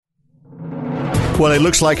Well, it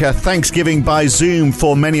looks like a Thanksgiving by Zoom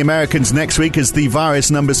for many Americans next week as the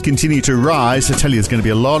virus numbers continue to rise. I tell you, there's going to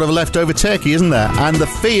be a lot of leftover turkey, isn't there? And the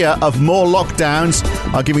fear of more lockdowns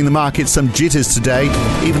are giving the market some jitters today,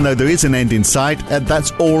 even though there is an end in sight.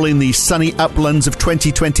 That's all in the sunny uplands of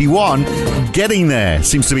 2021. Getting there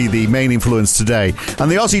seems to be the main influence today.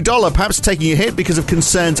 And the Aussie dollar perhaps taking a hit because of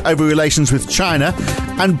concerns over relations with China.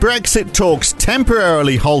 And Brexit talks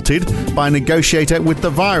temporarily halted by a negotiator with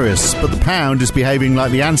the virus. But the pound is behaving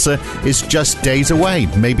like the answer is just days away.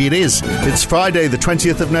 Maybe it is. It's Friday, the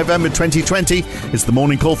 20th of November, 2020. It's the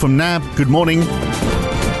morning call from NAB. Good morning.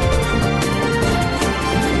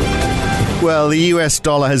 Well, the US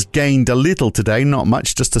dollar has gained a little today, not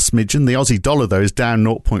much, just a smidgen. The Aussie dollar, though, is down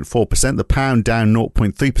 0.4%. The pound down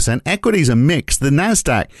 0.3%. Equities are mixed. The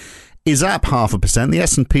Nasdaq is up 0.5%. The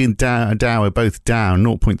S&P and Dow are both down,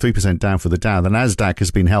 0.3% down for the Dow. The Nasdaq has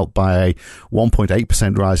been helped by a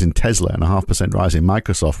 1.8% rise in Tesla and a 0.5% rise in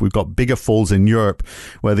Microsoft. We've got bigger falls in Europe,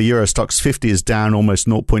 where the Euro Stoxx 50 is down almost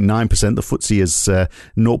 0.9%. The FTSE is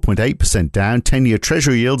 0.8% down. 10-year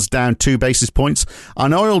Treasury yields down 2 basis points.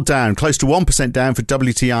 And oil down, close to 1% down for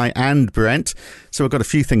WTI and Brent. So we've got a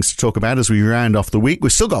few things to talk about as we round off the week.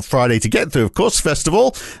 We've still got Friday to get through, of course, first of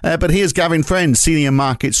all. But here's Gavin Friend, Senior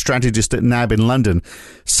Market Strategist at NAB in London.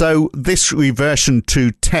 So this reversion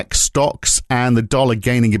to tech stocks and the dollar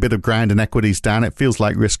gaining a bit of ground and equities down, it feels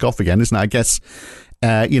like risk off again, isn't it? I guess,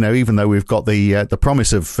 even though we've got the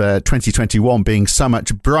promise of 2021 being so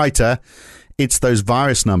much brighter, it's those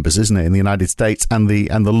virus numbers, isn't it, in the United States and the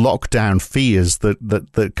lockdown fears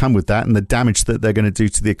that come with that and the damage that they're going to do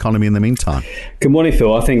to the economy in the meantime. Good morning,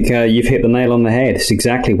 Phil. I think you've hit the nail on the head. It's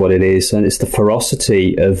exactly what it is, and it's the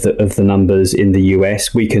ferocity of the numbers in the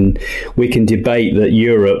US. We can debate that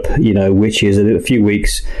Europe, which is a few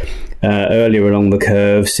weeks earlier along the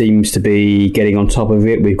curve, seems to be getting on top of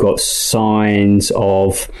it. We've got signs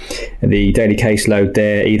of the daily caseload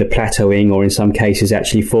there either plateauing or in some cases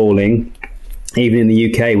actually falling. Even in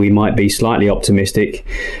the UK, we might be slightly optimistic.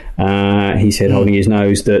 He said, holding his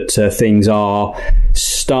nose, that things are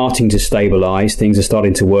starting to stabilise. Things are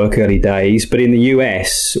starting to work, early days. But in the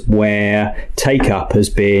US, where take-up has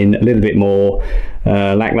been a little bit more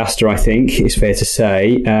lackluster, I think it's fair to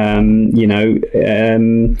say,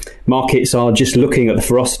 markets are just looking at the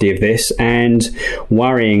ferocity of this and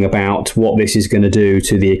worrying about what this is going to do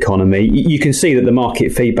to the economy. You can see that the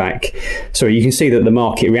market the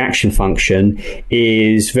market reaction function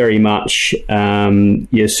is very much,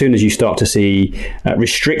 as soon as you start to see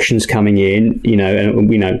restrictions coming in,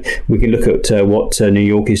 we can look at what New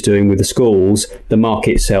York is doing with the schools, the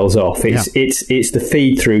market sells off. It's the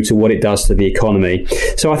feed through to what it does to the economy.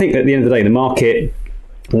 So I think at the end of the day, the market,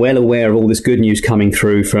 well aware of all this good news coming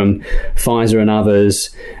through from Pfizer and others,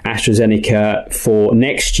 AstraZeneca for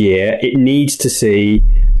next year, it needs to see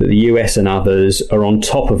that the US and others are on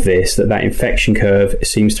top of this, that infection curve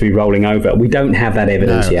seems to be rolling over. We don't have that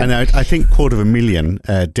evidence yet. And I think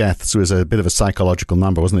 250,000 deaths was a bit of a psychological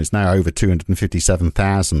number, wasn't it? It's now over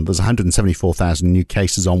 257,000. There's 174,000 new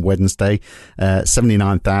cases on Wednesday,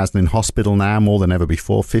 79,000 in hospital now, more than ever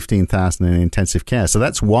before, 15,000 in intensive care. So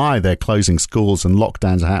that's why they're closing schools and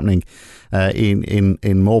lockdowns are happening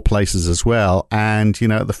in more places as well. And,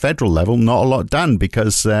 at the federal level, not a lot done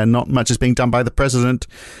because not much is being done by the president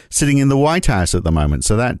sitting in the White House at the moment.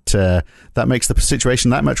 So that makes the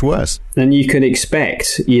situation that much worse. And you can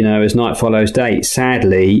expect, as night follows day,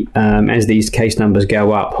 sadly, as these case numbers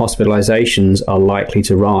go up, hospitalizations are likely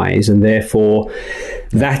to rise. And therefore,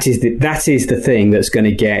 that is the thing that's going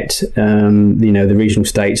to get, the regional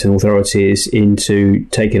states and authorities into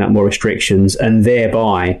taking up more restrictions, and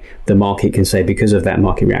thereby the market can say, because of that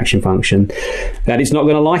market reaction function, that it's not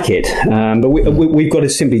going to like it. But we've got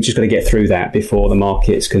to get through that before the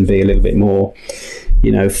markets can be a little bit more,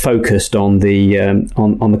 focused on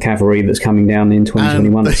the cavalry that's coming down in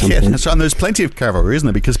 2021 at some point. And there's plenty of cavalry, isn't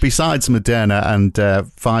there? Because besides Moderna and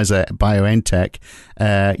Pfizer BioNTech,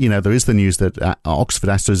 there is the news that Oxford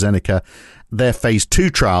AstraZeneca, their phase 2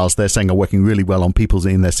 trials, they're saying, are working really well on people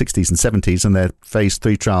in their 60s and 70s, and their phase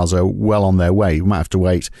 3 trials are well on their way. We might have to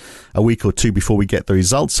wait a week or two before we get the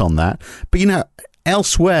results on that. But,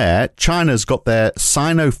 elsewhere, China's got their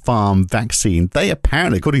Sinopharm vaccine. They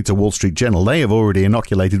apparently, according to Wall Street Journal, they have already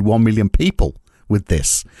inoculated 1 million people with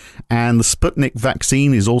this. And the Sputnik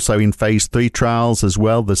vaccine is also in phase 3 trials as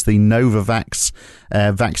well. There's the Novavax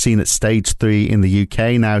vaccine at stage 3 in the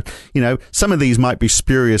UK. Now, some of these might be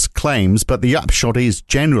spurious claims, but the upshot is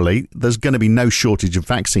generally there's going to be no shortage of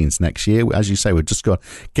vaccines next year. As you say, we've just got to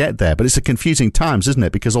get there. But it's a confusing times, isn't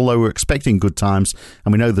it? Because although we're expecting good times,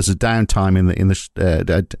 and we know there's a downtime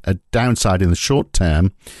a downside in the short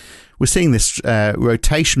term, we're seeing this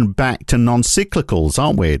rotation back to non-cyclicals,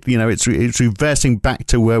 aren't we? It's reversing back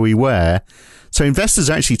to where we were. So investors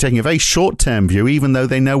are actually taking a very short-term view, even though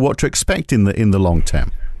they know what to expect in the long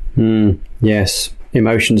term. Yes.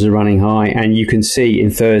 Emotions are running high, and you can see in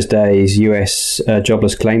Thursday's US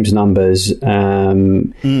jobless claims numbers,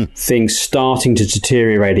 things starting to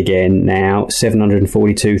deteriorate again now.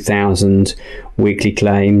 742,000 weekly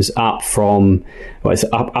claims, up from, well, it's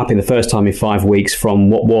up in the first time in 5 weeks from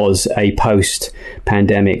what was a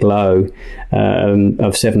post-pandemic low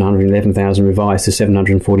of 711,000 revised to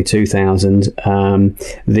 742,000.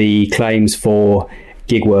 The claims for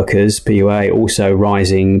gig workers, PUA, also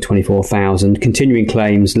rising 24,000. Continuing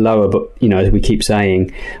claims lower, but as we keep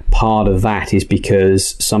saying, part of that is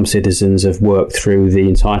because some citizens have worked through the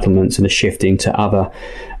entitlements and are shifting to other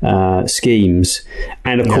schemes.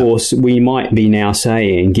 And of course, we might be now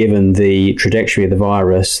saying, given the trajectory of the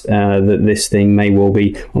virus, that this thing may well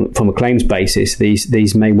be, from a claims basis,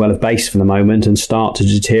 these may well have based for the moment and start to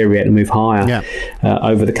deteriorate and move higher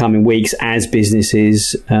over the coming weeks as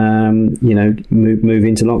businesses, move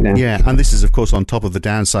into lockdown. Yeah, and this is, of course, on top of the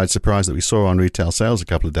downside surprise that we saw on retail sales a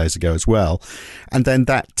couple of days ago as well. And then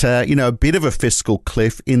that, a bit of a fiscal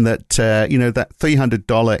cliff in that, that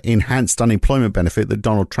 $300 enhanced unemployment benefit that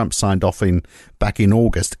Donald Trump signed off back in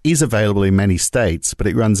August is available in many states, but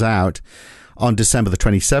it runs out on December the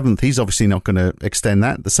 27th. He's obviously not going to extend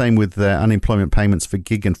that. The same with unemployment payments for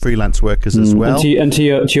gig and freelance workers as well. And to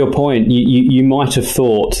your point, you might have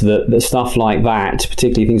thought that stuff like that,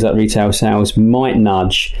 particularly things like retail sales, might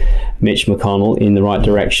nudge Mitch McConnell in the right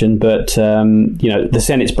direction. But the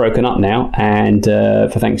Senate's broken up now and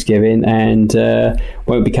for Thanksgiving, and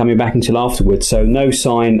won't be coming back until afterwards. So no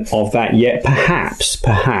sign of that yet.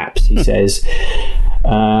 Perhaps he says.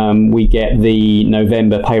 We get the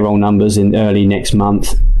November payroll numbers in early next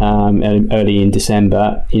month, early in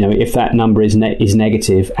December. If that number is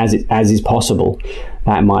negative, as is possible,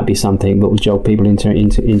 that might be something that will jolt people into action.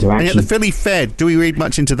 And yet the Philly Fed, do we read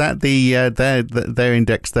much into that? Their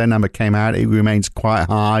index, their number came out. It remains quite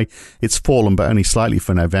high. It's fallen, but only slightly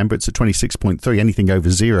for November. It's at 26.3. Anything over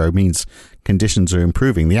zero means conditions are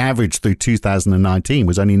improving. The average through 2019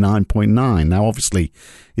 was only 9.9. Now, obviously,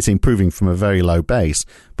 it's improving from a very low base,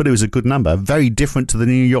 but it was a good number. Very different to the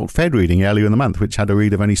New York Fed reading earlier in the month, which had a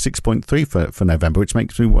read of only 6.3 for November, which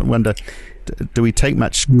makes me wonder, do we take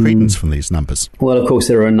much credence from these numbers? Well, of course,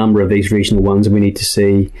 there are a number of these regional ones, and we need to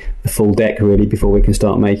see the full deck, really, before we can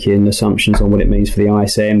start making assumptions on what it means for the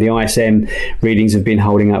ISM. The ISM readings have been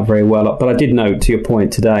holding up very well. But I did note, to your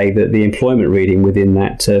point today, that the employment reading within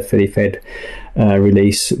that Philly Fed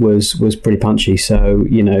release was pretty punchy. So,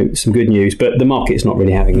 some good news. But the market's not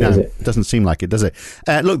really having it, is it? It doesn't seem like it, does it?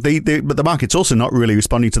 Look, but the market's also not really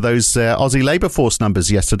responding to those Aussie labour force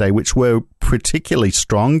numbers yesterday, which were particularly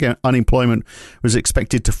strong. Unemployment was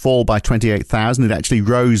expected to fall by 28,000. It actually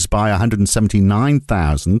rose by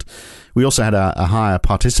 179,000. We also had a higher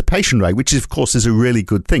participation rate, which of course is a really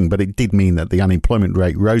good thing, but it did mean that the unemployment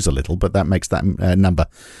rate rose a little, but that makes that number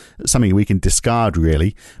something we can discard,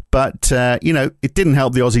 really. But, it didn't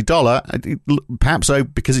help the Aussie dollar, perhaps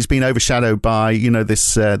because it's been overshadowed by,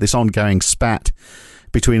 this ongoing spat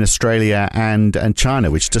between Australia and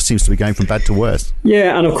China, which just seems to be going from bad to worse.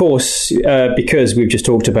 Yeah, and of course, because we've just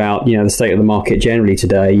talked about the state of the market generally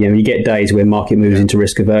today, you get days where market moves into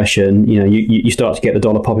risk aversion. You start to get the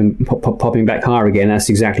dollar popping back higher again. That's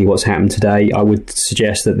exactly what's happened today. I would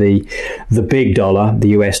suggest that the big dollar, the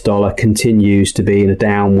US dollar, continues to be in a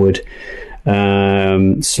downward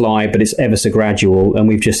slide, but it's ever so gradual, and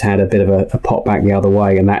we've just had a bit of a pop back the other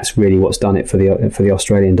way, and that's really what's done it for the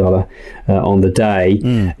Australian dollar on the day.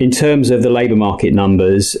 In terms of the labour market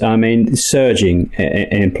numbers, surging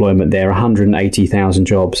employment there, 180,000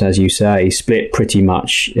 jobs, as you say, split pretty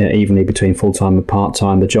much evenly between full-time and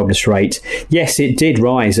part-time. The jobless rate, yes, it did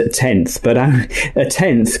rise a tenth, but a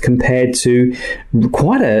tenth compared to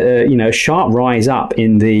quite a sharp rise up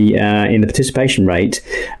in the participation rate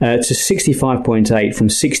to 65.8 from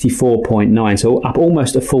 64.9, so up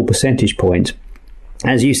almost a full percentage point.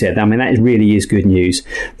 As you said, that really is good news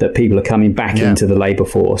that people are coming back into the labour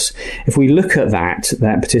force. If we look at that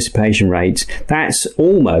participation rate, that's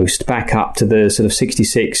almost back up to the sort of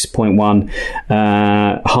 66.1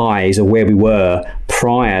 highs of where we were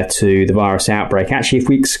prior to the virus outbreak. Actually, if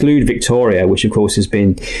we exclude Victoria, which of course has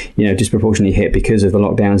been, disproportionately hit because of the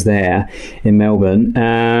lockdowns there in Melbourne,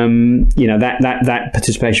 that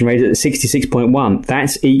participation rate at 66.1,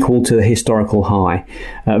 that's equal to the historical high.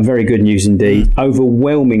 Very good news indeed.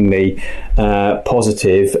 Overwhelmingly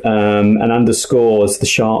positive, and underscores the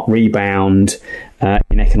sharp rebound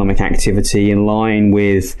in economic activity, in line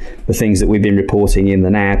with the things that we've been reporting in the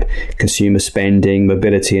NAB, consumer spending,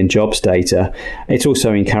 mobility and jobs data. It's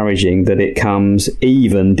also encouraging that it comes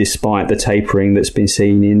even despite the tapering that's been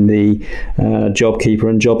seen in the JobKeeper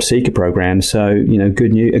and JobSeeker programs. So, a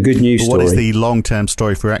good news story. What is the long-term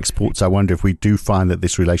story for exports? I wonder if we do find that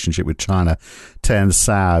this relationship with China turns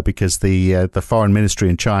sour, because the foreign ministry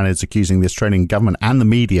in China is accusing the Australian government and the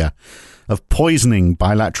media of poisoning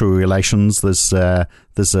bilateral relations. There's a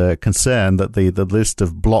concern that the list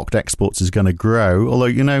of blocked exports is going to grow.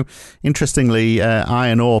 Although, interestingly,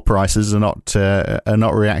 iron ore prices are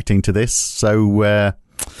not reacting to this. So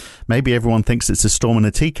maybe everyone thinks it's a storm in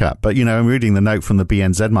a teacup. But, I'm reading the note from the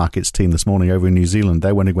BNZ Markets team this morning over in New Zealand.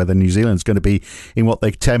 They're wondering whether New Zealand's going to be in what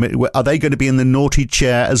they term it. Are they going to be in the naughty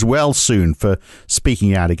chair as well soon for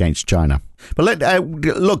speaking out against China? But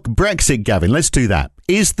look, Brexit, Gavin, let's do that.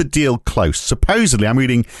 Is the deal close? Supposedly, I'm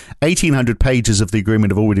reading 1,800 pages of the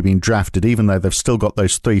agreement have already been drafted, even though they've still got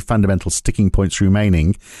those 3 fundamental sticking points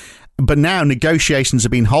remaining. But now negotiations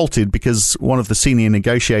have been halted because one of the senior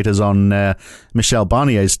negotiators on Michel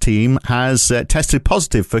Barnier's team has tested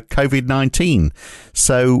positive for COVID-19.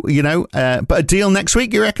 So, but a deal next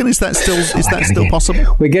week, you reckon? Is that still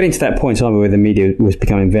possible? We're getting to that point, aren't we, where the media was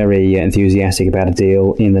becoming very enthusiastic about a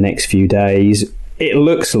deal in the next few days. It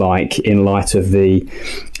looks like, in light of the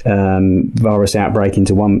virus outbreak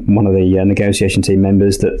into one of the negotiation team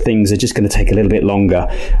members, that things are just going to take a little bit longer.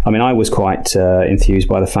 I mean, I was quite enthused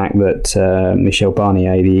by the fact that Michel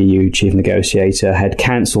Barnier, the EU chief negotiator, had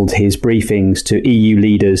cancelled his briefings to EU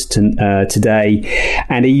leaders today,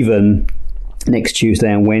 and even next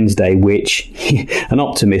Tuesday and Wednesday, which an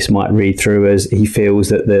optimist might read through as he feels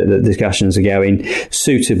that the discussions are going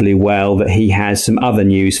suitably well, that he has some other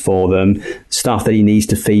news for them, stuff that he needs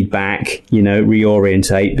to feed back,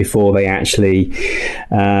 reorientate before they actually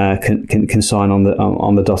can sign on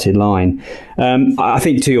the dotted line. I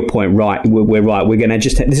think, to your point, right, we're right. We're going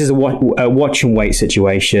to this is a watch and wait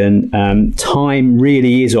situation. Time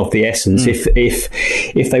really is of the essence.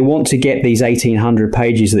 If they want to get these 1,800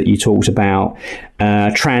 pages that you talked about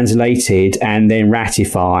translated and then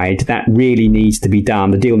ratified, that really needs to be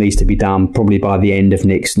done. The deal needs to be done probably by the end of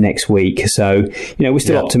next week. So, we're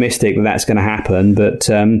still optimistic that that's going to happen. But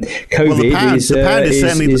COVID the pound is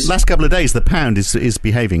certainly the last couple of days. The pound is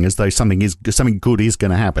behaving as though something good is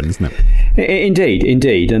going to happen, isn't it?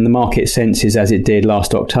 Indeed, and the market senses, as it did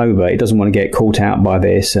last October, it doesn't want to get caught out by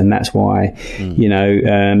this, and that's why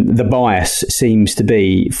the bias seems to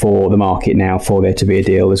be for the market now for there to be a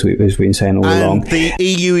deal, as we've been saying all along. The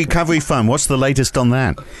EU Recovery Fund, what's the latest on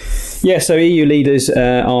that? Yeah, so EU leaders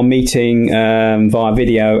are meeting via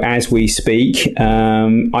video as we speak.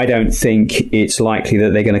 I don't think it's likely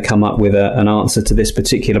that they're going to come up with an answer to this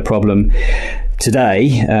particular problem today.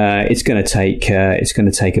 It's going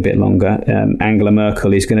to take a bit longer. Angela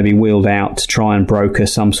Merkel is going to be wheeled out to try and broker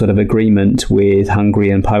some sort of agreement with Hungary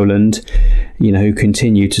and Poland, who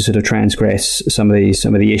continue to sort of transgress some of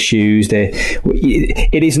the issues.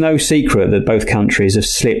 It is no secret that both countries have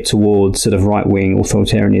slipped towards sort of right-wing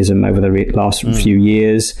authoritarianism over the last few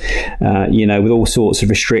years, with all sorts of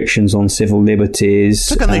restrictions on civil liberties.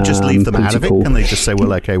 So can they just leave them out of it? Can they just say,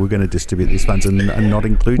 well, okay, we're going to distribute these funds and not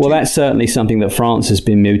include you? Well, that's certainly something that France has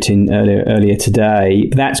been mooting earlier today.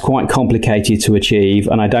 That's quite complicated to achieve,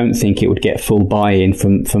 and I don't think it would get full buy-in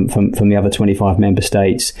from the other 25 member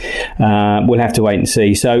states. We'll have to wait and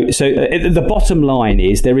see. So the bottom line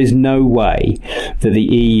is there is no way that the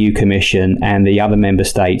EU Commission and the other member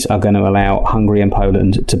states are going to allow Hungary and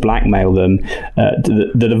Poland to blackmail them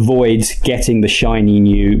that avoids getting the shiny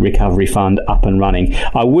new recovery fund up and running.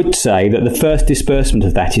 I would say that the first disbursement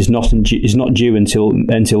of that is not due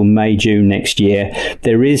until May, June next year.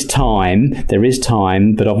 There is time,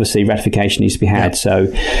 but obviously ratification needs to be had.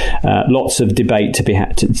 So lots of debate to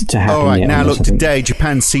happen. All right, now look, today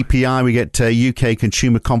Japan CPI, we get UK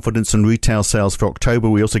consumer confidence and retail sales for October.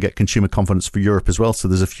 We also get consumer confidence for Europe as well. So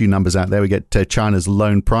there's a few numbers out there. We get China's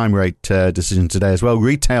loan prime rate decision today as well.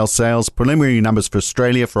 Retail sales, preliminary numbers for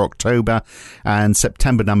Australia for October, and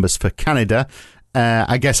September numbers for Canada.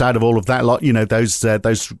 I guess out of all of that lot,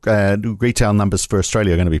 those retail numbers for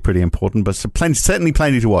Australia are going to be pretty important, but certainly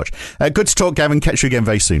plenty to watch. Good to talk, Gavin. Catch you again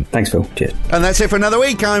very soon. Thanks, Phil. Cheers. And that's it for another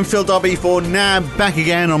week. I'm Phil Dobbie for NAB. Back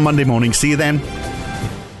again on Monday morning. See you then.